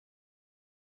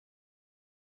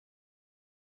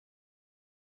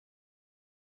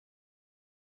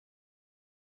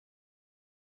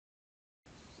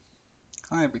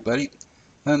Hi everybody.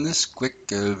 In this quick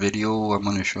video I'm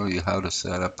going to show you how to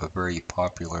set up a very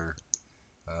popular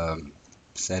um,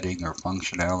 setting or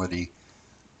functionality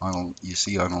you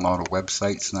see on a lot of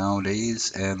websites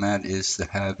nowadays, and that is to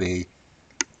have a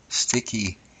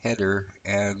sticky header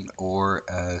and or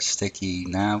a sticky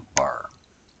nav bar,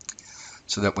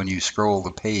 so that when you scroll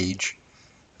the page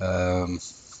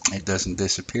it doesn't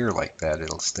disappear like that.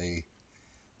 It'll stay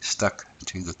stuck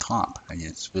to the top and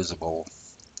it's visible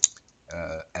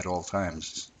at all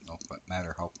times, no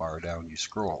matter how far down you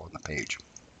scroll on the page.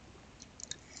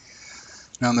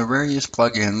 Now, there are various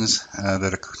plugins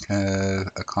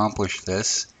that accomplish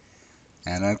this,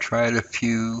 and I've tried a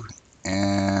few,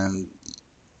 and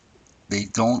they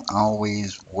don't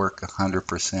always work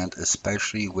 100%,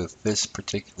 especially with this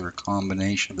particular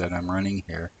combination that I'm running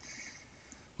here,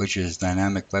 which is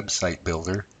Dynamik Website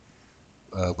Builder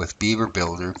with Beaver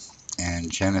Builder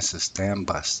and Genesis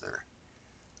Dambuster.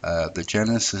 The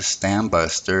Genesis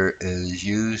Dambuster is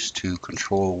used to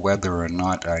control whether or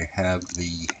not I have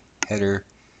the header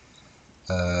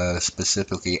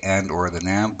specifically and or the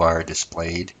nav bar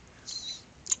displayed,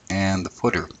 and the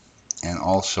footer, and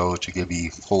also to give me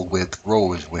full width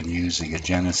rows when using a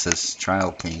Genesis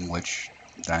child theme, which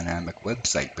Dynamik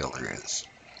Website Builder is.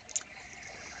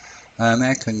 And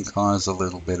that can cause a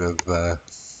little bit of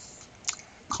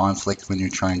conflict when you're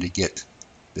trying to get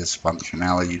this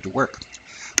functionality to work.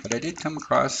 But I did come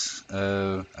across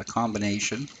a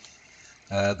combination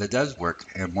that does work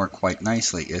and work quite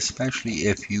nicely, especially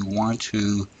if you want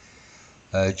to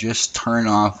just turn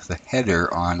off the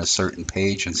header on a certain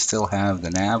page and still have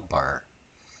the nav bar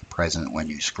present when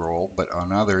you scroll, but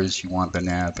on others you want the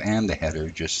nav and the header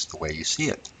just the way you see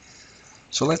it.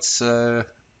 So let's go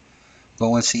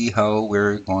and see how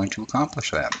we're going to accomplish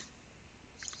that.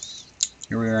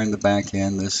 Here we are in the back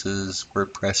end. This is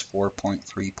WordPress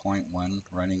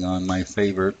 4.3.1 running on my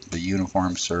favorite, the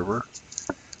Uniform server,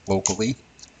 locally.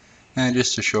 And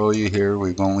just to show you here,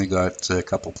 we've only got a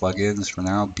couple plugins for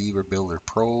now: Beaver Builder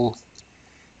Pro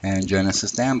and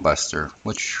Genesis Dambuster,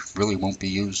 which really won't be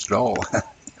used at all.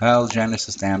 Well,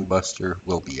 Genesis Dambuster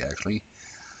will be, actually.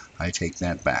 I take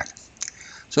that back.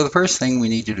 So the first thing we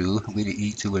need to do, we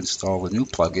need to install a new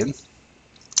plugin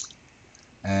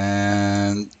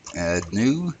and add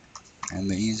new. And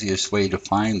the easiest way to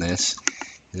find this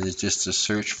is just to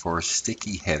search for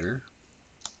sticky header.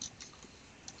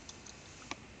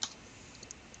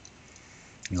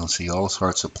 You'll see all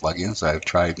sorts of plugins. I've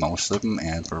tried most of them,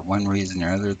 and for one reason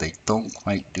or other they don't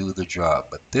quite do the job.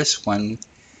 But this one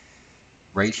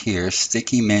right here,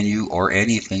 Sticky Menu or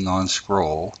Anything on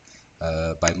Scroll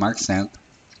by Mark Semp,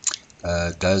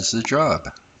 does the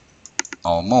job,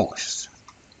 almost.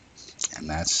 And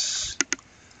that's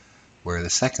where the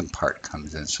second part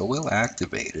comes in. So we'll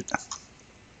activate it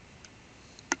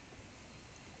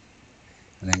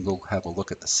and then go have a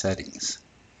look at the settings.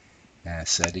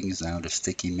 Settings down to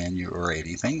Sticky Menu or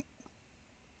Anything.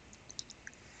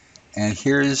 And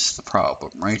here's the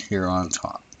problem right here on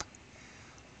top.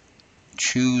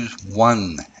 Choose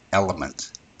one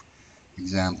element.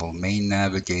 Example, main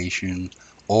navigation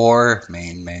or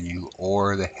main menu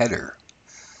or the header.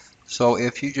 So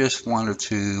if you just wanted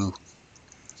to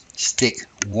stick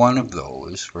one of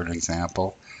those, for an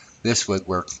example, this would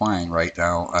work fine right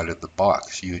now out of the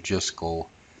box. You would just go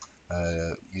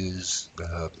use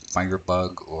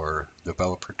Firebug or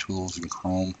Developer Tools in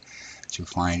Chrome to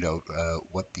find out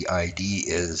what the ID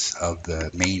is of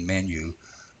the main menu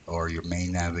or your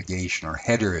main navigation or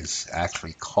header is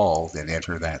actually called, and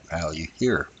enter that value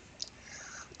here.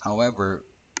 However,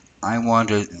 I want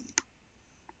to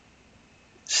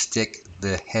stick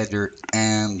the header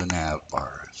and the nav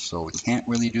bar, so we can't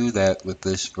really do that with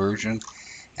this version,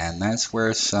 and that's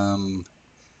where some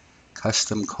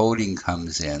custom coding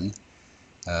comes in,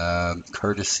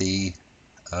 courtesy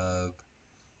of,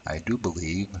 I do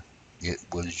believe it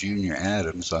was Junior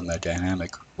Adams on the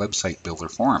Dynamik Website Builder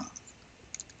forum.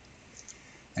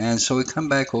 And so we come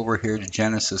back over here to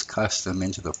Genesis Custom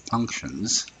into the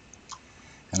functions,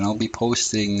 and I'll be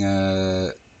posting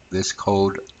this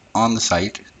code on the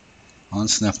site on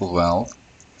Snifflevalve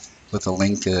with a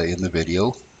link in the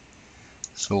video.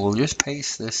 So we'll just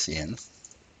paste this in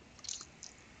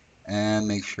and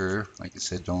make sure, like I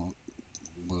said, don't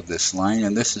move this line.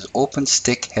 And this is open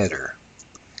stick header,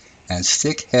 and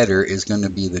stick header is going to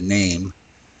be the name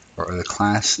or the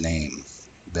class name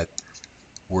that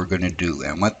we're going to do.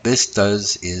 And what this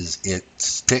does is it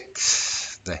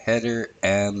sticks the header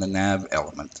and the nav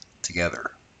element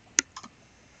together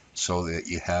so that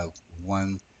you have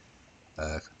one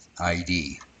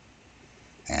ID,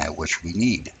 which we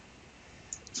need.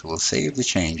 So we'll save the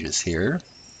changes here.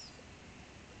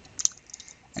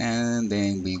 And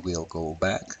then we will go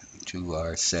back to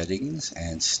our settings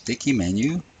and sticky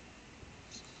menu.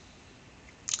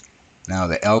 Now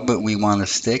the element we want to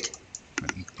stick,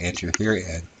 enter here,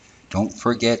 and don't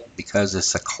forget, because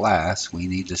it's a class, we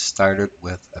need to start it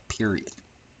with a period.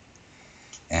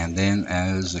 And then,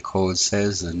 as the code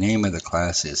says, the name of the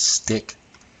class is stick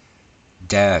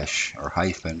dash or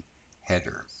hyphen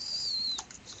header.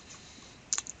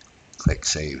 Click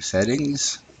Save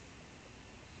Settings.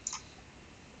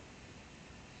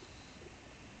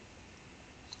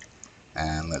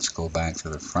 And let's go back to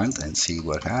the front and see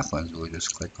what happens. We'll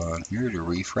just click on here to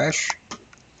refresh.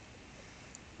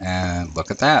 And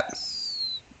look at that.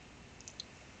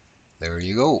 There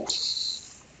you go.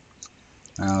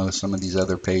 Now, some of these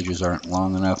other pages aren't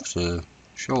long enough to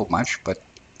show much, but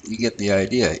you get the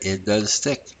idea. It does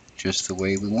stick just the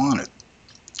way we want it.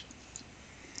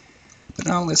 But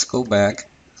now let's go back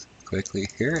quickly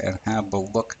here and have a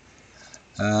look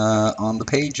on the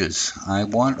pages. I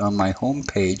want on my home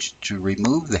page to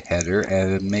remove the header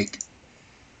and make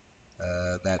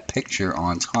that picture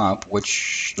on top,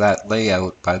 which that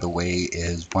layout, by the way,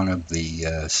 is one of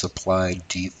the supplied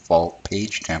default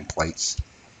page templates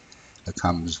that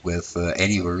comes with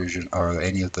any version, or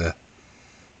any of the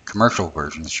commercial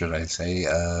versions, should I say,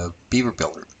 Beaver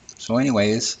Builder. So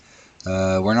anyways,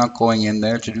 we're not going in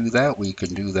there to do that. We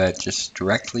can do that just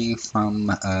directly from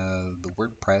the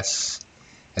WordPress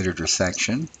editor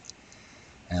section.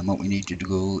 And what we need to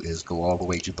do is go all the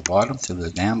way to the bottom to the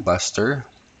Dambuster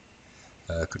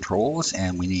controls,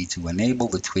 and we need to enable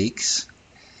the tweaks.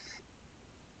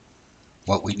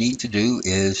 What we need to do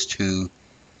is to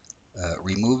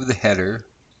remove the header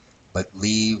but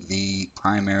leave the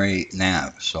primary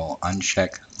nav. So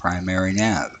uncheck primary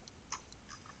nav.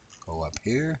 Go up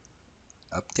here,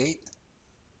 update,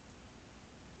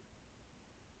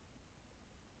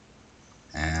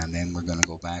 and then we're going to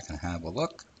go back and have a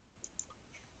look.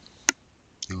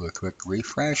 Do a quick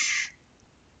refresh,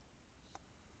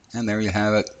 and there you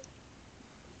have it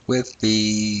with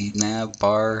the nav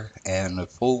bar and the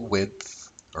full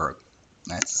width, or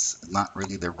that's not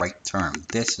really the right term.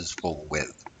 This is full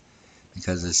width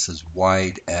because it's as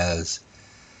wide as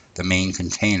the main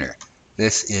container.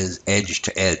 This is edge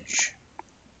to edge,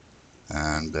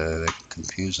 and that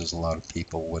confuses a lot of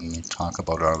people when you talk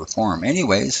about it on the forum.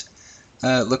 Anyways,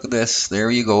 look at this.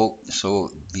 There you go. So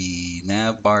the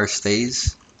nav bar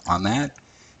stays on that.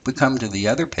 We come to the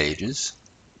other pages.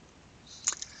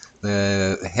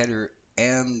 The header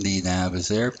and the nav is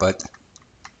there, but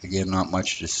again, not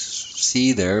much to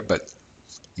see there, but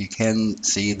you can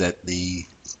see that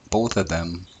both of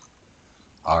them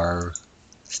are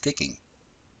sticking.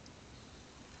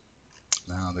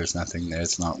 Now there's nothing there.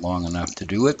 It's not long enough to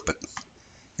do it, but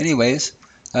anyways,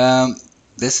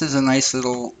 this is a nice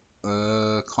little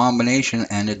combination,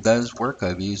 and it does work.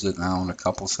 I've used it now on a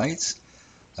couple sites.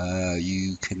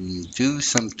 You can do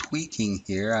some tweaking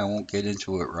here. I won't get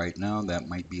into it right now. That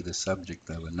might be the subject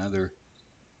of another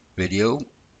video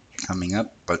coming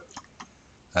up, but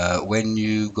when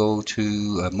you go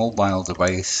to a mobile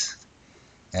device,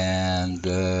 and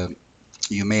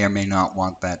you may or may not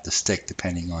want that to stick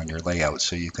depending on your layout,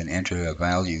 so you can enter a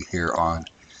value here on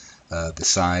the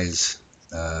size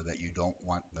that you don't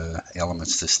want the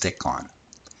elements to stick on.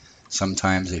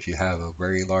 Sometimes if you have a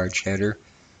very large header,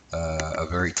 a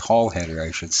very tall header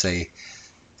I should say,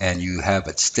 and you have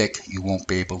it stick, you won't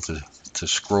be able to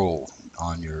scroll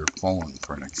on your phone,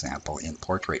 for an example, in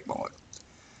portrait mode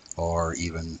or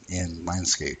even in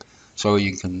landscape. So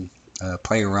you can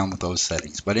play around with those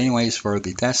settings. But anyways, for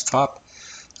the desktop,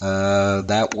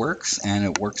 that works, and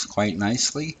it works quite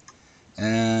nicely.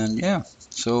 And yeah,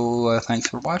 so thanks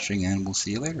for watching, and we'll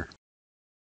see you later.